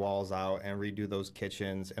take those walls out and redo those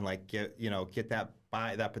kitchens and like get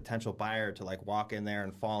that potential buyer to like walk in there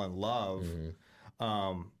and fall in love,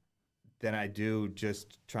 than I do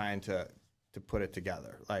just trying to put it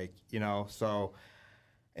together. Like, you know, so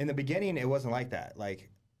in the beginning, it wasn't like that.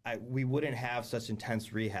 Like we wouldn't have such intense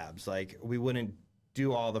rehabs. Like we wouldn't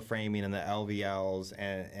do all the framing and the LVLs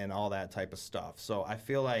and all that type of stuff. So I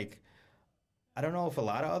feel like I don't know if a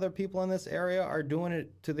lot of other people in this area are doing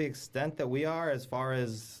it to the extent that we are as far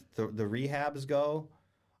as the rehabs go.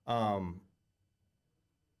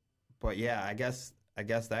 But yeah, I guess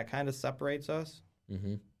that kind of separates us.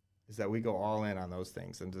 Mm-hmm. Is that we go all in on those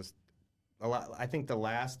things and just a lot. I think the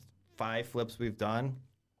last 5 flips we've done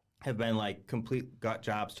have been like complete gut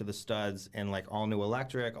jobs to the studs and like all new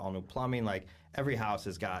electric, all new plumbing. Like every house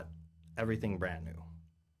has got everything brand new.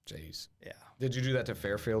 Jeez. Yeah. Did you do that to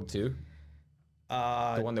Fairfield too?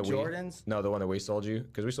 The one that Jordans? No, the one that we sold you?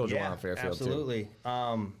 Because we sold you one on Fairfield absolutely.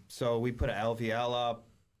 So we put an LVL up.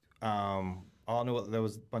 All new. There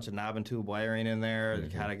was a bunch of knob and tube wiring in there. To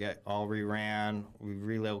kind of get all reran. We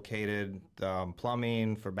relocated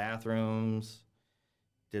plumbing for bathrooms.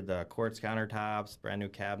 Did the quartz countertops, brand new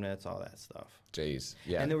cabinets, all that stuff. Jeez.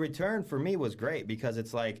 Yeah. And the return for me was great because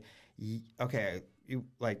it's like, okay, you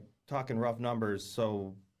like talking rough numbers.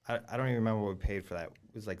 So I don't even remember what we paid for that.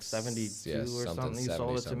 It was like 72 or something. You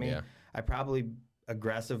sold it to me. Yeah. I probably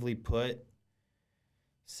aggressively put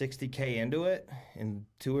 $60K into it in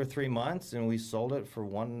 2 or 3 months, and we sold it for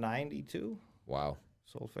 $192. Wow.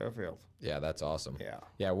 Sold Fairfield. Yeah, that's awesome. Yeah.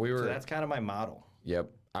 Yeah, we were. So that's kind of my model. Yep.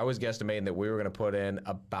 I was guesstimating that we were going to put in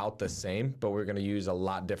about the same, but we were going to use a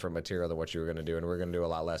lot different material than what you were going to do, and we are going to do a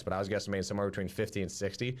lot less. But I was guesstimating somewhere between 50 and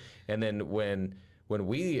 60. And then when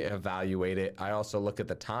we evaluate it, I also look at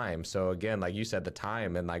the time. So again, like you said, the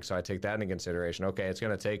time, and like so I take that into consideration. Okay, it's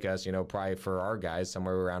going to take us, probably for our guys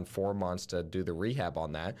somewhere around 4 months to do the rehab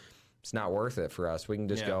on that. It's not worth it for us. We can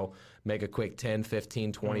just go make a quick $10,000,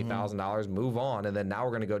 $15,000, $20,000, move on, and then now we're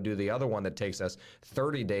going to go do the other one that takes us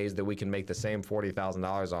 30 days that we can make the same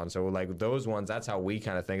 $40,000 on. So like those ones, that's how we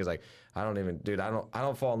kind of think is like, I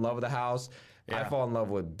don't fall in love with the house. I fall in love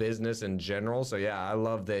with business in general. So yeah, I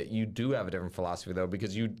love that you do have a different philosophy though,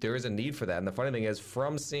 because there is a need for that. And the funny thing is,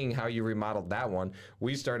 from seeing how you remodeled that one,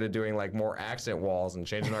 we started doing like more accent walls and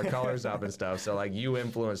changing our colors up and stuff. So like you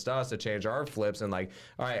influenced us to change our flips and like,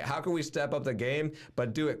 all right, how can we step up the game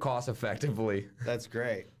but do it cost effectively? That's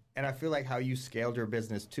great. And I feel like how you scaled your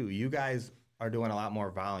business too. You guys are doing a lot more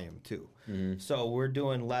volume too. So we're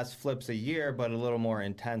doing less flips a year, but a little more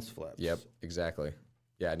intense flips. Yep, exactly.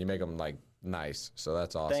 Yeah, and you make them like nice, so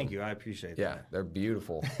that's awesome. Thank you, I appreciate that. Yeah, they're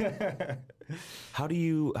beautiful. How do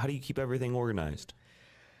you keep everything organized?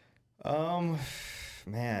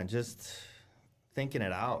 Man, just thinking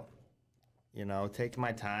it out. Taking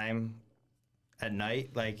my time at night.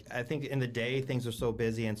 Like I think in the day things are so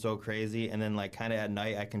busy and so crazy, and then like kind of at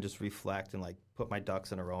night I can just reflect and like put my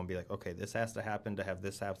ducks in a row and be like, okay, this has to happen to have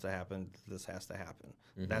this has to happen. This has to happen.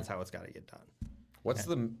 That's how it's got to get done.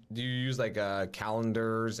 Do you use like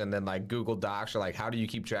calendars and then like Google Docs, or like how do you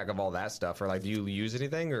keep track of all that stuff? Or like do you use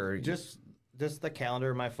anything, or Just the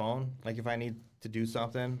calendar of my phone. Like if I need to do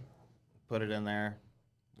something, put it in there.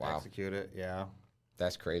 Wow. Execute it. Yeah.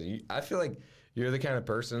 That's crazy. I feel like you're the kind of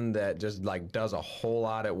person that just like does a whole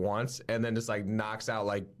lot at once and then just like knocks out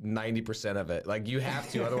like 90% of it. Like you have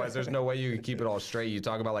to, otherwise there's no way you can keep it all straight. You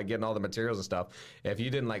talk about like getting all the materials and stuff. If you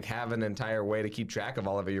didn't like have an entire way to keep track of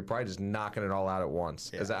all of it, you're probably just knocking it all out at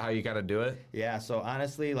once. Is that how you kind of do it? Yeah. So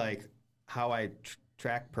honestly, like how I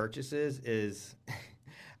track purchases is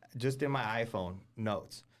just in my iPhone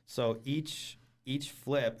notes. So each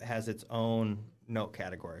flip has its own note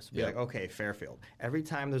categories. Be like, okay, Fairfield. Every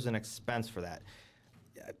time there's an expense for that,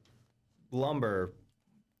 lumber,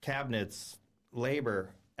 cabinets, labor,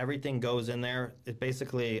 everything goes in there. It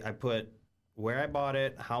basically, I put where I bought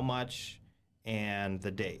it, how much, and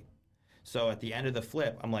the date. So at the end of the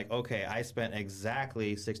flip, I'm like, okay, I spent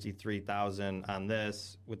exactly $63,000 on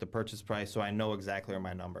this with the purchase price, so I know exactly where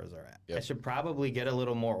my numbers are at. I should probably get a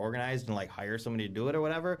little more organized and like hire somebody to do it or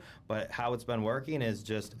whatever, but how it's been working is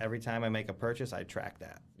just every time I make a purchase, I track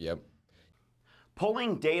that. Yep.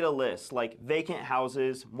 Pulling data lists like vacant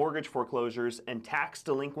houses, mortgage foreclosures, and tax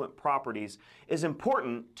delinquent properties is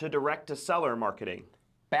important to direct-to-seller marketing.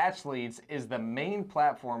 Batch Leads is the main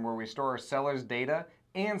platform where we store our sellers' data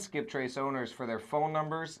and skip trace owners for their phone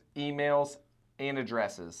numbers, emails, and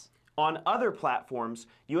addresses. On other platforms,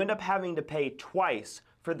 you end up having to pay twice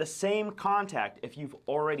for the same contact if you've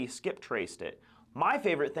already skip traced it. My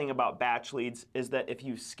favorite thing about batch leads is that if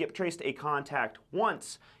you've skip traced a contact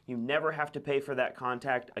once, you never have to pay for that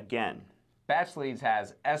contact again. Batch Leads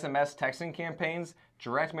has SMS texting campaigns,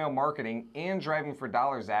 direct mail marketing, and Driving for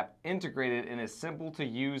Dollars app integrated in a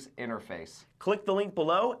simple-to-use interface. Click the link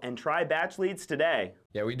below and try Batch Leads today.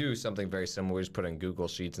 Yeah, we do something very similar. We just put in Google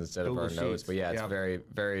Sheets instead of our notes. But yeah, it's very,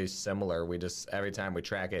 very similar. We just, every time we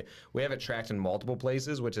track it, we have it tracked in multiple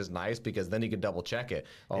places, which is nice because then you can double check it.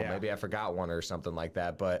 Oh, maybe I forgot one or something like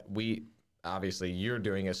that. But obviously you're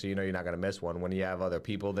doing it, so you know you're not going to miss one. When you have other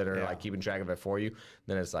people that are like keeping track of it for you,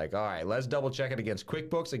 then it's like, all right, let's double check it against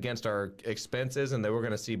QuickBooks, against our expenses, and then we're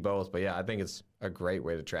going to see both. But yeah, I think it's a great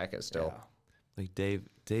way to track it still. Yeah. Like Dave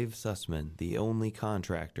Sussman, the only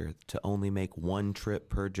contractor to only make one trip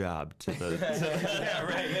per job to the Yeah,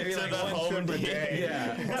 right. Maybe like one trip a day.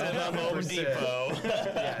 Yeah, to the Home Depot.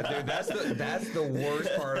 Yeah, dude, that's the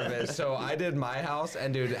worst part of it. So I did my house,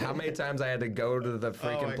 and dude, how many times I had to go to the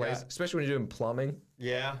freaking my place, God. especially when you're doing plumbing.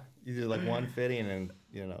 Yeah. You do like one fitting and,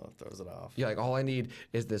 it throws it off. You're like, all I need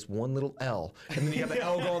is this one little L, and then you have the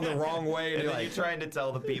L going the wrong way, and And you're then like, you're trying to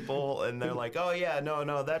tell the people, and they're like, "Oh yeah,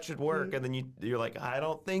 no, that should work." And then you're like, "I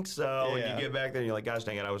don't think so." Yeah. And you get back there, and you're like, "Gosh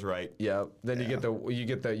dang it, I was right." yeah. Then you get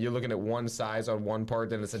the you're looking at one size on one part,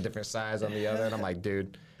 then it's a different size on the other, and I'm like,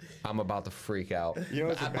 dude, I'm about to freak out.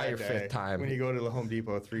 It's a By bad your day fifth time. when you go to the Home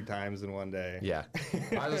Depot 3 times in one day. Yeah.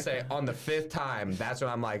 I was gonna say on the 5th time, that's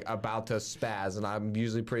when I'm like about to spaz, and I'm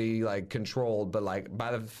usually pretty like controlled, but like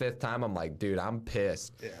by the 5th time, I'm like, dude, I'm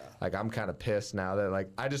pissed. Yeah. Like I'm kind of pissed now that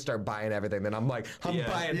like I just start buying everything. Then I'm like, I'm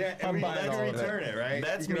buying then you all of return it, right?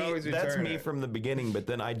 That's You can me. always That's return me it. from the beginning. But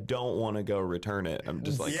then I don't want to go return it. I'm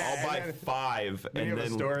just like, Yeah, I'll buy and then- 5 then you and have a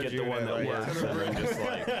then storage get the one unit, that like, works. And then just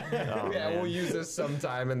like, oh, Yeah, man. we'll use this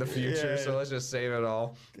sometime in the future, Yeah. so let's just save it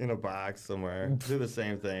all. in a box somewhere. Do the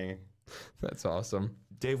same thing. That's awesome.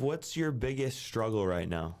 Dave, what's your biggest struggle right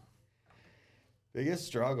now? Biggest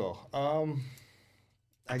struggle.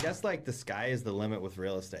 I guess like the sky is the limit with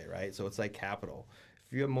real estate, right? So it's like capital.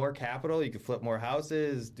 If you have more capital, you can flip more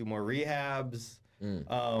houses, do more rehabs.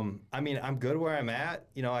 I mean, I'm good where I'm at.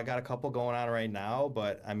 I got a couple going on right now,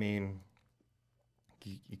 but I mean,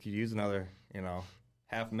 you could use another,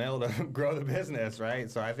 $500,000 to grow the business, right?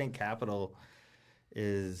 So I think capital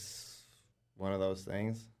is one of those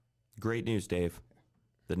things. Great news, Dave.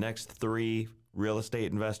 The next 3 Real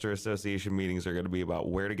Estate Investor Association meetings are going to be about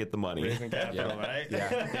where to get the money. Raising capital, right?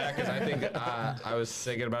 Yeah, because I think I was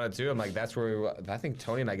thinking about it too. I'm like, that's where I think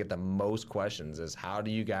Tony and I get the most questions is how do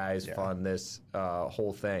you guys fund this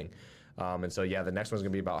whole thing? And so, yeah, the next one's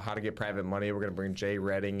going to be about how to get private money. We're going to bring Jay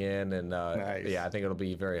Redding in, and Nice. yeah, I think it'll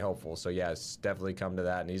be very helpful. So, yeah, definitely come to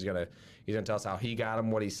that, and he's gonna tell us how he got them,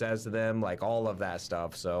 what he says to them, like all of that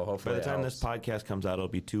stuff. So hopefully, By the time it this helps. podcast comes out, it'll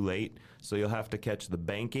be too late. So you'll have to catch the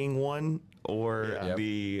banking one or Yep.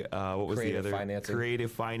 the what was Creative the other financing.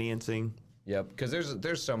 creative financing. Yep, because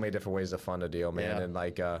there's so many different ways to fund a deal, man. Yeah. And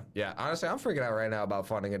like, honestly, I'm freaking out right now about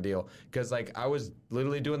funding a deal because like I was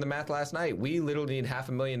literally doing the math last night. We literally need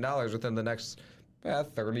 $500,000 within the next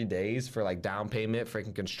 30 days for like down payment,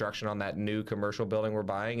 freaking construction on that new commercial building we're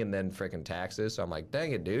buying, and then freaking taxes. So I'm like,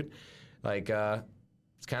 dang it, dude. Like,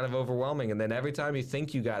 it's kind of overwhelming. And then every time you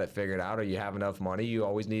think you got it figured out or you have enough money, you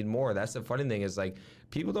always need more. That's the funny thing is like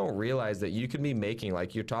people don't realize that you can be making,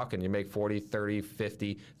 like you're talking, you make $40,000,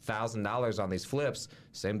 $30,000, $50,000 on these flips.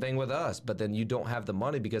 Same thing with us, but then you don't have the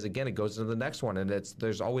money because again, it goes into the next one and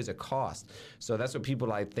there's always a cost. So that's what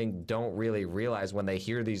people I think don't really realize when they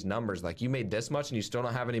hear these numbers. Like you made this much and you still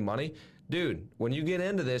don't have any money. Dude, when you get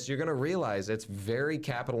into this, you're going to realize it's very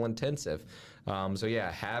capital intensive. So yeah,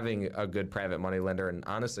 having a good private money lender, and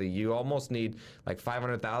honestly, you almost need like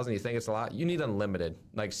 500,000. You think it's a lot? You need unlimited.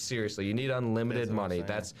 Like seriously, you need unlimited That's what I'm money. saying.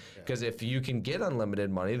 That's because if you can get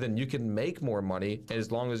unlimited money, then you can make more money as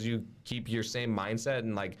long as you keep your same mindset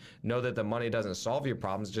and like know that the money doesn't solve your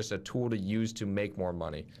problems, just a tool to use to make more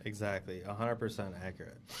money. Exactly. 100%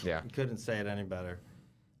 accurate. Yeah. You couldn't say it any better.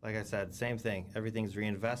 Like I said, same thing. Everything's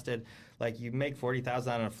reinvested. Like you make $40,000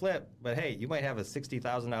 on a flip, but hey, you might have a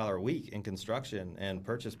 $60,000 a week in construction and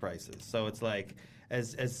purchase prices. So it's like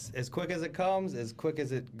as quick as it comes, as quick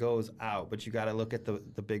as it goes out. But you got to look at the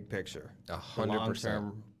big picture, 100%. long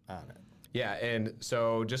term on it. Yeah, and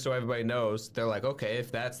so just so everybody knows, they're like, okay,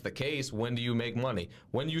 if that's the case, when do you make money?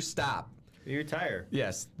 When you stop. You retire.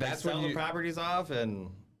 Yes, that's sell when the you. properties off and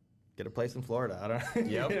get a place in Florida. I don't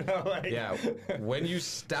know. Yep. Yeah. When you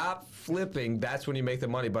stop flipping, that's when you make the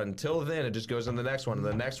money. But until then, it just goes on the next one, and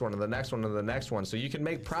the next one, and the next one, and the next one. So you can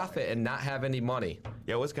make profit and not have any money.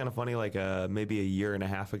 Yeah, it was kind of funny. Like maybe a year and a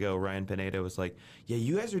half ago, Ryan Pineda was like, "Yeah,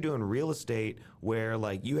 you guys are doing real estate where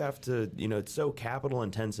like you have to, it's so capital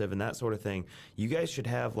intensive and that sort of thing. You guys should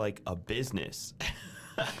have like a business."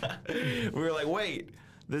 We were like, "Wait,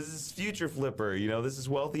 this is Future Flipper. This is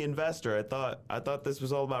Wealthy Investor. I thought this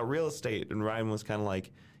was all about real estate." And Ryan was kind of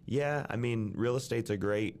like, "Yeah, I mean, real estate's a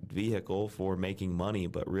great vehicle for making money,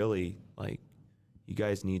 but really, like, you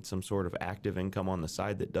guys need some sort of active income on the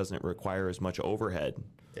side that doesn't require as much overhead."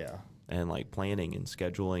 Yeah. And like planning and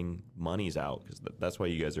scheduling monies out because that's why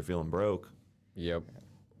you guys are feeling broke. Yep.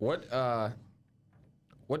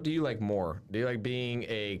 What do you like more? Do you like being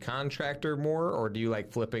a contractor more, or do you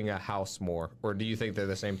like flipping a house more, or do you think they're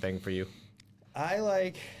the same thing for you? I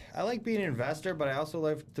like being an investor, but I also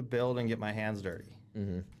like to build and get my hands dirty.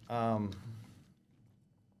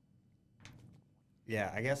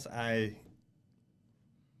 Yeah, I guess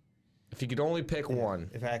If you could only pick one.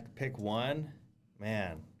 if I could pick one,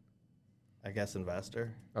 man, I guess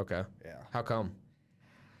investor. Okay. Yeah. How come?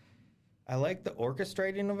 I like the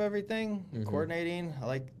orchestrating of everything, coordinating. I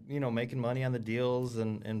like, making money on the deals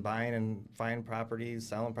and buying and finding properties,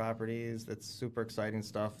 selling properties. That's super exciting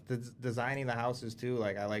stuff. Designing the houses too.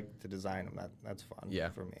 Like I like to design them. That's fun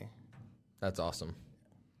for me. That's awesome.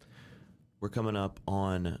 We're coming up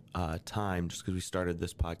on time just because we started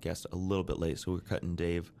this podcast a little bit late, so we're cutting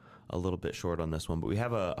Dave a little bit short on this one. But we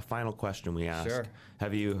have a final question we asked. Sure.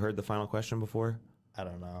 Have you heard the final question before? I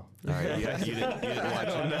don't know. All right, you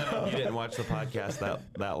didn't watch the podcast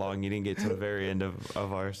that long. You didn't get to the very end of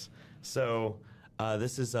ours. So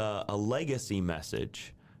this is a legacy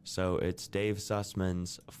message. So it's Dave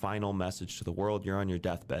Sussman's final message to the world. You're on your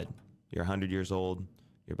deathbed. You're 100 years old.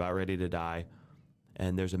 You're about ready to die.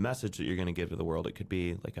 And there's a message that you're going to give to the world. It could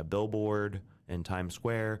be like a billboard in Times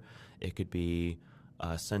Square. It could be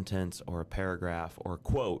a sentence or a paragraph or a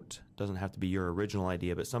quote. It doesn't have to be your original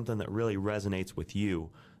idea, but something that really resonates with you,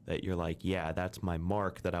 that you're like, yeah, that's my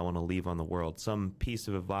mark that I want to leave on the world. Some piece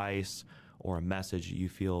of advice or a message you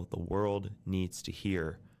feel the world needs to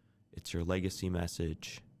hear. It's your legacy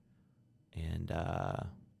message. And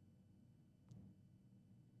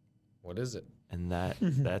What is it? and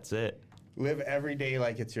that's it. Live every day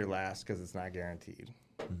like it's your last because it's not guaranteed.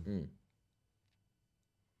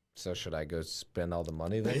 So should I go spend all the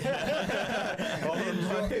money then?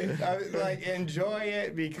 Enjoy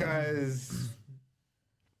it because,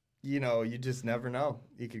 you just never know.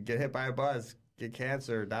 You could get hit by a bus, get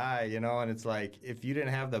cancer, die, and it's like, if you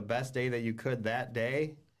didn't have the best day that you could that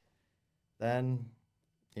day, then,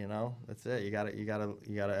 that's it. You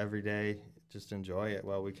gotta every day just enjoy it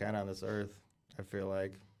while we can on this earth, I feel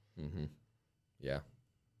like. Yeah.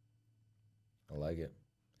 I like it.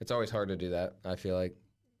 It's always hard to do that, I feel like.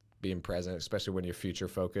 Being present, especially when you're future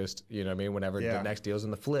focused, you know what I mean? Whenever the next deal's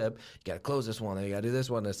in the flip, you got to close this one, then you got to do this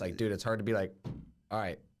one. It's like, dude, it's hard to be like, all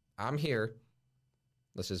right, I'm here.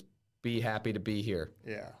 Let's just be happy to be here.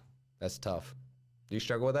 Yeah. That's tough. Do you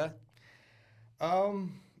struggle with that?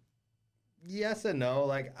 Yes and no.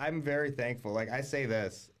 Like, I'm very thankful. Like, I say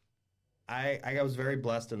this. I was very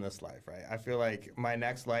blessed in this life, right? I feel like my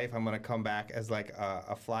next life, I'm going to come back as like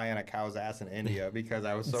a fly on a cow's ass in India because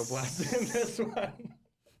I was so blessed in this one.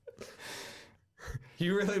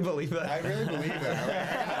 You really believe that? I really believe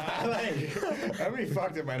that. I'm gonna be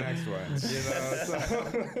fucked at my next one.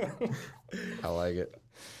 So. I like it.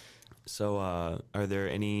 So are there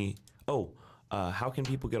any... how can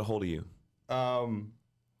people get a hold of you?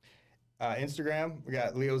 Instagram, we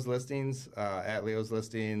got Leo's Listings, at Leo's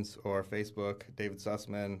Listings, or Facebook, David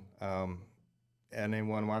Sussman.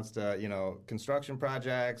 Anyone wants to, construction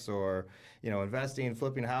projects or, investing,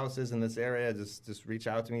 flipping houses in this area, just reach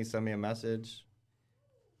out to me, send me a message.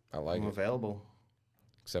 I like I'm it. available.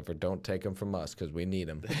 Except for don't take them from us because we need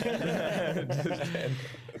them. And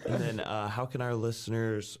then how can our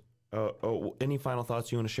listeners... any final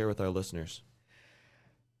thoughts you want to share with our listeners?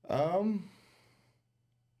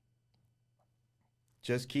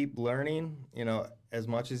 Just keep learning, as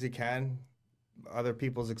much as you can, other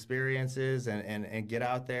people's experiences, and get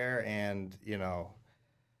out there and,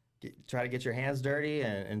 try to get your hands dirty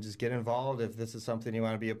and just get involved if this is something you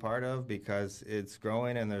want to be a part of, because it's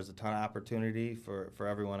growing and there's a ton of opportunity for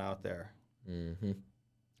everyone out there.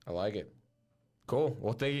 I like it. Cool.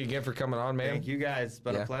 Well, thank you again for coming on, man. Thank you guys. It's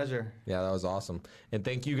been a pleasure. Yeah, that was awesome. And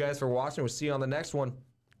thank you guys for watching. We'll see you on the next one.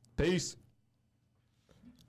 Peace.